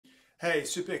Hey,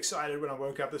 super excited when I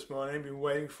woke up this morning. Been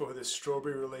waiting for the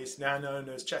strawberry release, now known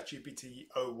as ChatGPT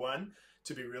o1,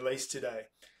 to be released today.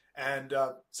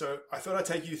 So I thought I'd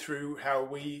take you through how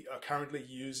we are currently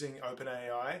using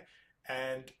OpenAI,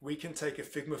 and we can take a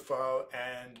Figma file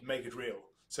and make it real.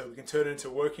 So we can turn it into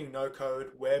a working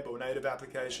no-code web or native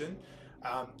application.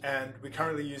 And we're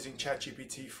currently using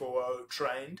ChatGPT 4.0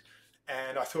 trained.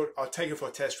 And I thought I'll take it for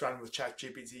a test run with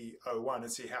ChatGPT o1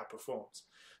 and see how it performs.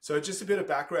 So just a bit of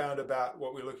background about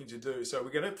what we're looking to do. So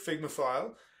we get a Figma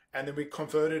file and then we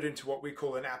convert it into what we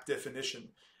call an app definition.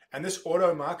 And this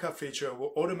auto markup feature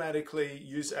will automatically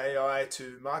use AI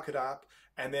to mark it up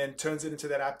and then turns it into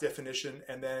that app definition,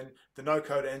 and then the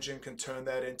no-code engine can turn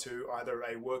that into either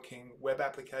a working web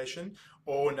application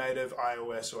or native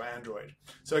iOS or Android.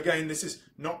 So again, this is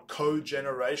not code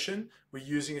generation. We're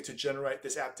using it to generate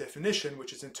this app definition,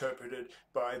 which is interpreted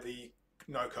by the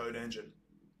no-code engine.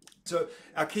 So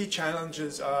our key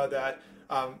challenges are that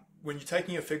when you're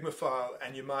taking a Figma file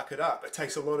and you mark it up, it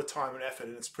takes a lot of time and effort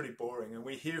and it's pretty boring. And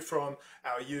we hear from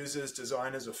our users,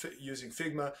 designers of using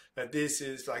Figma, that this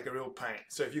is like a real pain.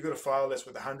 So if you've got a file that's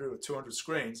with 100 or 200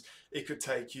 screens, it could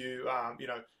take you,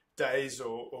 days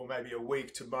or maybe a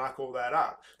week to mark all that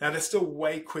up. Now that's still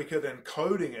way quicker than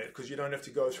coding it because you don't have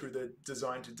to go through the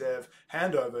design to dev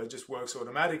handover, it just works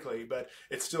automatically, but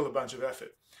it's still a bunch of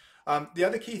effort. The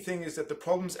other key thing is that the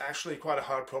problem's actually quite a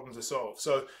hard problem to solve.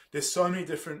 So there's so many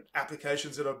different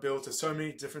applications that are built, there's so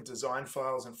many different design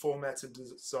files and formats of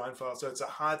design files, so it's a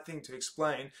hard thing to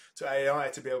explain to AI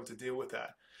to be able to deal with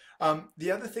that.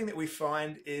 The other thing that we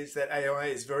find is that AI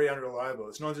is very unreliable.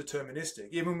 It's non-deterministic.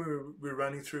 Even when we're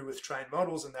running through with trained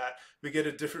models and that, we get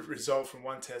a different result from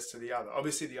one test to the other.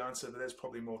 Obviously the answer to that is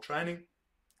probably more training.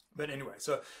 But anyway,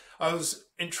 so I was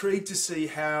intrigued to see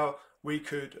how we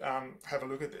could have a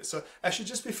look at this. So actually,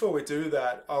 just before we do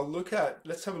that,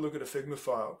 let's have a look at a Figma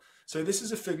file. So this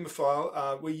is a Figma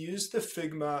file. We used the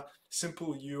Figma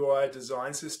simple UI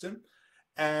design system,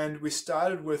 and we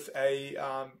started with a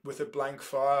blank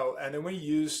file, and then we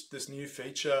used this new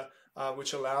feature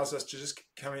which allows us to just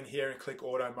come in here and click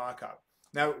auto markup.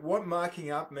 Now, what marking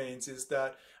up means is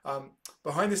that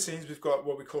behind the scenes, we've got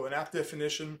what we call an app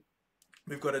definition.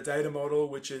 We've got a data model,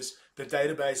 which is the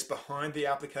database behind the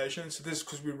application. So this is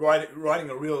because we're writing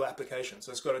a real application.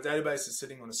 So it's got a database that's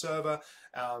sitting on a server,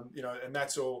 and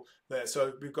that's all there.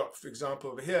 So we've got, for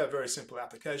example, over here, a very simple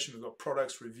application. We've got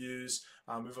products, reviews.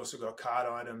 We've also got card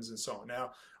items and so on.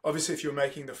 Now, obviously, if you're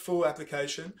making the full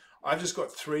application, I've just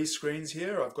got 3 screens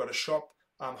here. I've got a shop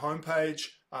homepage,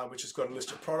 which has got a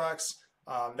list of products.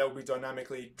 That will be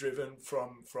dynamically driven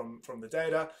from the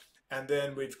data. And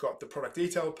then we've got the product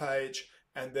detail page,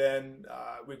 and then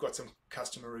we've got some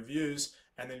customer reviews.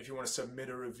 And then if you want to submit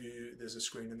a review, there's a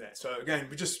screen in there. So again,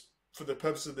 for the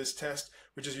purpose of this test,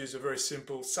 we just use a very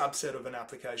simple subset of an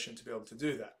application to be able to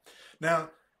do that. Now,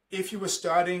 if you were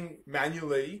starting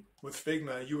manually with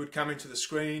Figma, you would come into the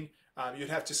screen, you'd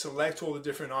have to select all the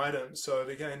different items. So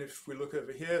again, if we look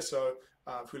over here, so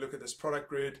if we look at this product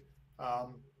grid,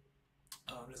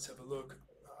 let's have a look.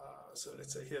 So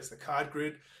let's say here's the card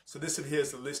grid. So this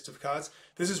here's the list of cards.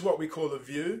 This is what we call a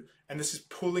view, and this is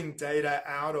pulling data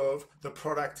out of the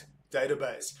product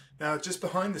database. Now, just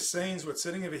behind the scenes, what's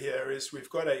sitting over here is we've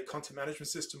got a content management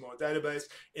system or a database,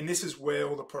 and this is where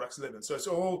all the products live in. So it's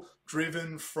all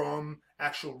driven from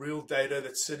actual real data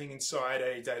that's sitting inside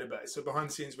a database. So behind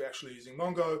the scenes, we're actually using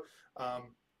Mongo,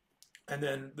 and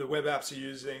then the web apps are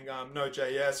using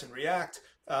Node.js and React,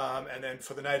 and then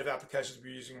for the native applications,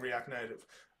 we're using React Native.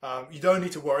 You don't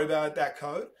need to worry about that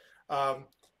code.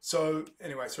 So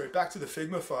anyway, sorry, back to the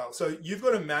Figma file. So you've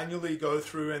got to manually go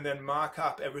through and then mark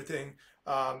up everything,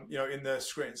 in the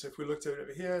screen. So if we looked at it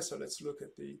over here, so let's look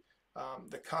at the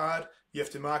card. You have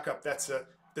to mark up.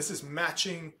 This is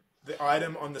matching the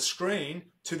item on the screen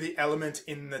to the element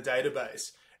in the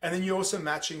database. And then you're also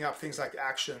matching up things like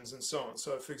actions and so on.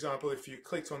 So for example, if you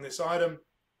clicked on this item,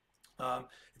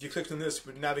 if you clicked on this, it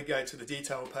would navigate to the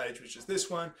detail page, which is this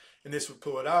one, and this would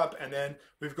pull it up. And then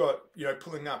we've got,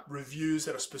 pulling up reviews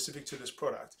that are specific to this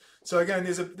product. So again,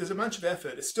 there's a bunch of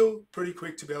effort. It's still pretty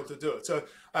quick to be able to do it. So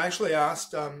I actually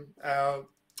asked our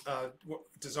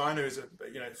designer, who's a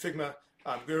Figma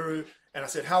guru, and I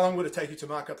said, how long would it take you to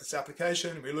mark up this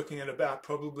application? And we're looking at about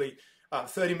probably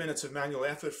 30 minutes of manual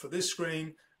effort for this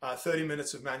screen, 30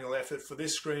 minutes of manual effort for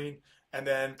this screen, and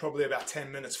then probably about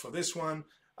 10 minutes for this one.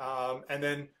 And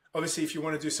then obviously if you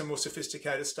want to do some more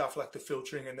sophisticated stuff like the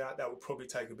filtering and that will probably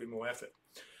take a bit more effort.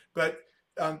 But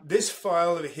this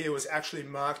file over here was actually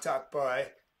marked up by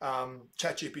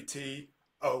ChatGPT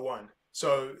o1.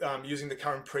 So using the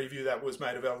current preview that was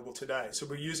made available today. So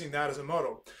we're using that as a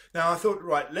model. Now I thought,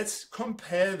 right, let's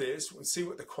compare this and see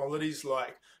what the quality is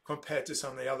like compared to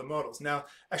some of the other models. Now,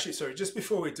 actually, sorry, just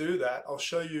before we do that, I'll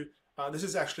show you, this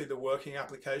is actually the working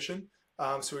application.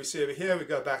 So we see over here, we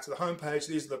go back to the home page.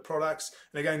 These are the products.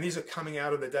 And again, these are coming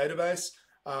out of the database.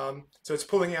 So it's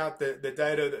pulling out the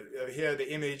data over here,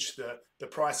 the image, the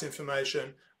price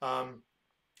information,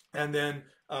 and then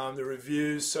the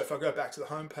reviews. So if I go back to the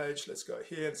home page, let's go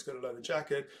here, let's go to leather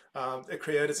jacket. It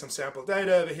created some sample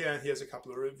data over here, and here's a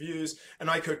couple of reviews. And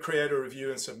I could create a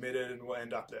review and submit it, and we'll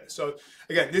end up there. So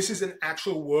again, this is an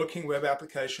actual working web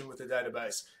application with a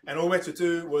database. And all we had to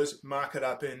do was mark it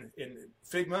up in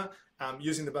Figma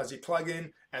using the Buzzy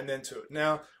plugin, and then to it.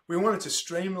 Now, we wanted to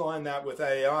streamline that with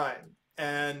AI.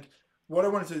 And what I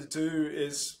wanted to do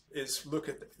is look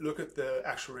at the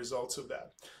actual results of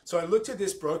that. So I looked at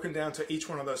this broken down to each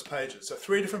one of those pages. So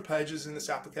 3 different pages in this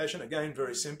application. Again,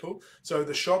 very simple. So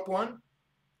the shop one,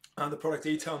 the product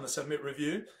detail, and the submit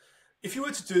review. If you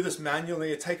were to do this manually,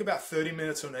 it'd take about 30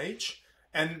 minutes on each.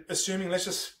 And assuming, let's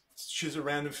just choose a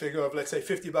random figure of, let's say,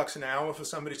 $50 an hour for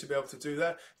somebody to be able to do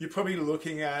that, you're probably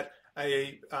looking at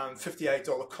a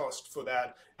 $58 cost for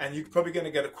that, and you're probably going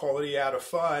to get a quality out of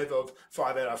 5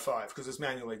 out of 5 because it's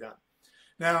manually done.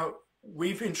 Now,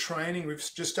 we've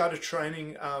just started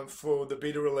training for the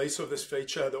beta release of this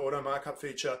feature, the auto markup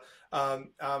feature.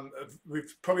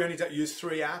 We've probably only used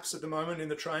 3 apps at the moment in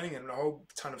the training and a whole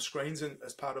ton of screens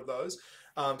as part of those.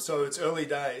 So it's early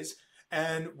days,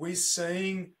 and we're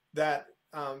seeing that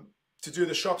to do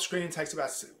the shop screen takes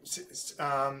about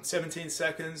 17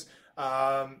 seconds.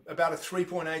 About a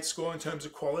 3.8 score in terms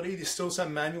of quality. There's still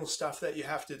some manual stuff that you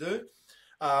have to do.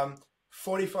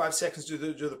 45 seconds to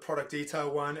do the product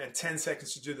detail one, and 10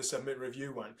 seconds to do the submit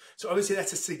review one. So obviously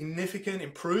that's a significant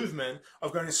improvement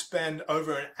of going to spend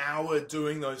over an hour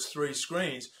doing those 3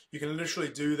 screens. You can literally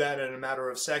do that in a matter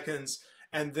of seconds,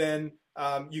 and then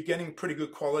you're getting pretty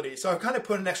good quality. So I've kind of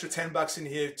put an extra $10 in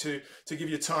here to give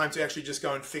you time to actually just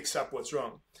go and fix up what's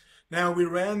wrong. Now we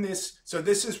ran this, so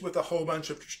this is with a whole bunch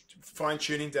of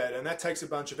fine-tuning data, and that takes a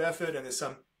bunch of effort, and there's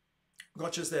some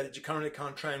gotchas there that you currently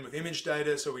can't train with image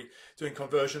data, so we're doing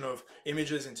conversion of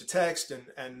images into text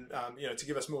and you know, to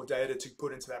give us more data to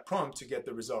put into that prompt to get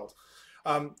the result.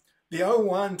 The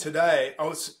O1 today, I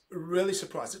was really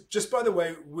surprised. Just by the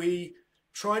way, we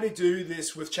try to do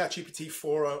this with ChatGPT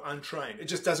 4.0 untrained. It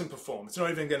just doesn't perform. It's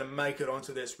not even going to make it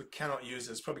onto this. We cannot use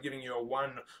it. It's probably giving you a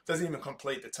 1, doesn't even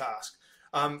complete the task.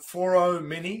 4.0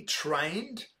 mini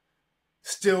trained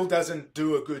still doesn't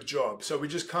do a good job, so we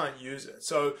just can't use it.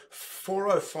 So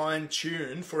 4.0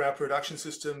 fine-tuned for our production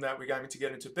system that we're going to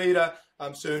get into beta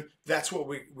soon, that's what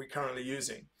we're currently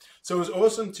using. So it was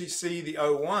awesome to see the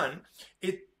O1.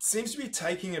 It seems to be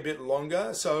taking a bit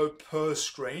longer, so per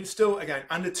screen. Still, again,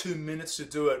 under 2 minutes to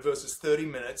do it versus 30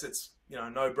 minutes. It's, you know,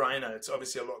 no-brainer. It's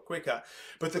obviously a lot quicker.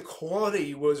 But the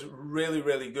quality was really,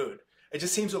 really good. It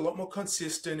just seems a lot more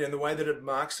consistent in the way that it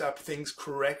marks up things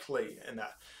correctly and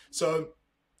that. So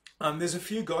there's a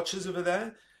few gotchas over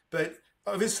there, but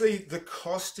obviously the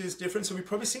cost is different. So we're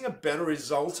probably seeing a better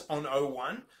result on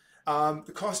O1.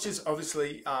 The cost is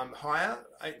obviously higher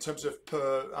in terms of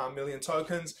per million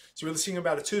tokens. So we're seeing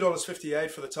about a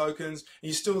 $2.58 for the tokens. And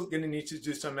you're still going to need to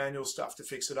do some manual stuff to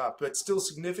fix it up, but still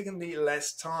significantly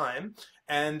less time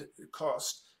and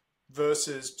cost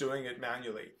versus doing it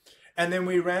manually. And then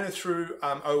we ran it through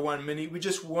O1 Mini. We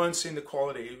just weren't seeing the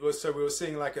quality. So we were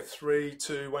seeing like a 3,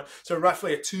 2, 1. So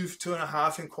roughly a 2,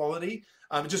 2.5 in quality.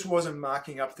 It just wasn't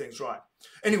marking up things right.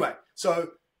 Anyway,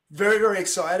 so very, very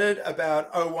excited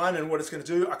about O1 and what it's going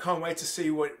to do. I can't wait to see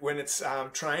when it's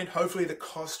trained. Hopefully the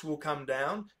cost will come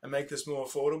down and make this more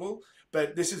affordable.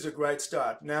 But this is a great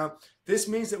start. Now, this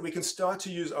means that we can start to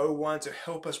use O1 to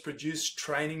help us produce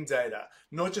training data,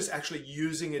 not just actually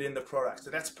using it in the product.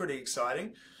 So that's pretty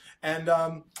exciting. And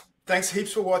thanks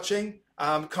heaps for watching.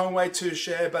 Can't wait to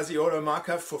share Buzzy Auto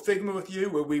Markup for Figma with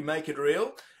you, where we make it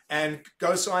real. And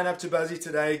go sign up to Buzzy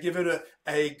today. Give it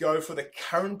a go for the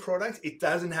current product. It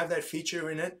doesn't have that feature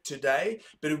in it today,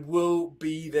 but it will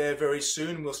be there very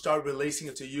soon. We'll start releasing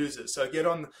it to users. So get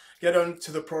on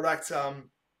to the product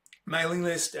mailing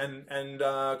list, and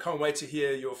can't wait to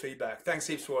hear your feedback. Thanks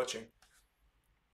heaps for watching.